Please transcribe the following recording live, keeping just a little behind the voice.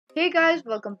Hey guys,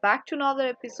 welcome back to another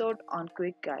episode on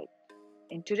Quick Guide.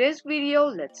 In today's video,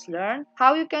 let's learn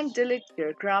how you can delete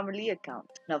your Grammarly account.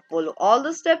 Now follow all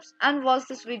the steps and watch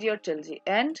this video till the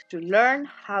end to learn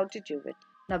how to do it.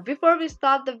 Now before we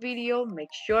start the video,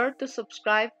 make sure to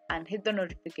subscribe and hit the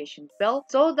notification bell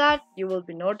so that you will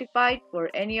be notified for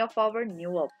any of our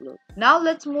new uploads. Now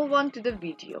let's move on to the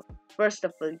video. First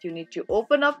of all, you need to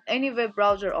open up any web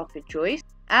browser of your choice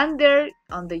and there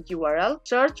on the URL,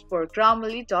 search for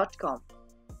grammarly.com.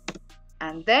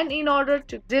 And then in order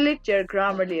to delete your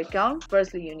Grammarly account,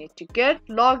 firstly you need to get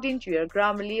logged into your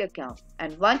Grammarly account.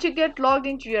 And once you get logged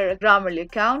into your Grammarly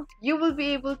account, you will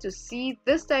be able to see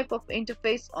this type of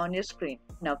interface on your screen.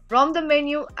 Now from the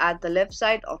menu at the left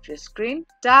side of your screen,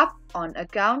 tap on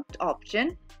account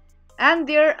option. And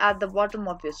there at the bottom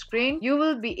of your screen, you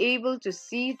will be able to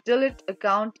see delete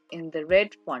account in the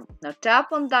red font. Now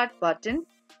tap on that button.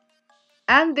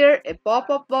 And there a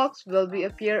pop-up box will be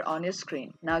appear on your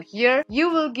screen. Now here you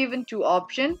will given two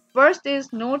options. First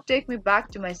is no, take me back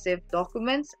to my saved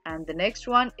documents, and the next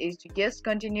one is to yes,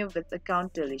 continue with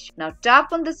account deletion. Now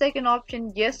tap on the second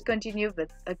option, yes, continue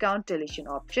with account deletion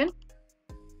option.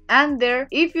 And there,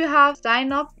 if you have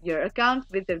signed up your account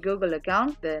with your Google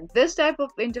account, then this type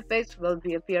of interface will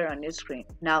be appear on your screen.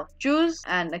 Now choose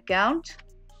an account,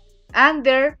 and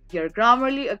there your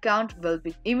Grammarly account will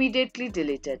be immediately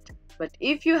deleted. But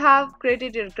if you have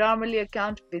created your Grammarly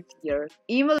account with your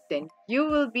email, then you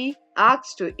will be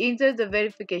asked to enter the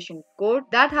verification code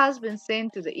that has been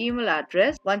sent to the email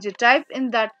address. Once you type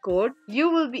in that code, you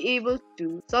will be able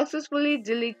to successfully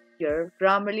delete your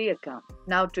Grammarly account.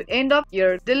 Now to end up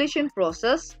your deletion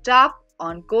process, tap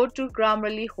on Go to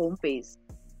Grammarly homepage.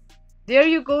 There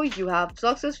you go, you have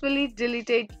successfully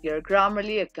deleted your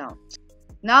Grammarly account.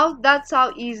 Now that's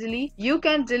how easily you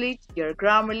can delete your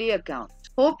Grammarly account.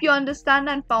 Hope you understand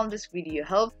and found this video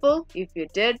helpful. If you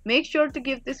did, make sure to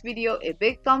give this video a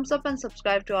big thumbs up and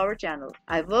subscribe to our channel.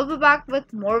 I will be back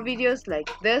with more videos like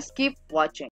this. Keep watching.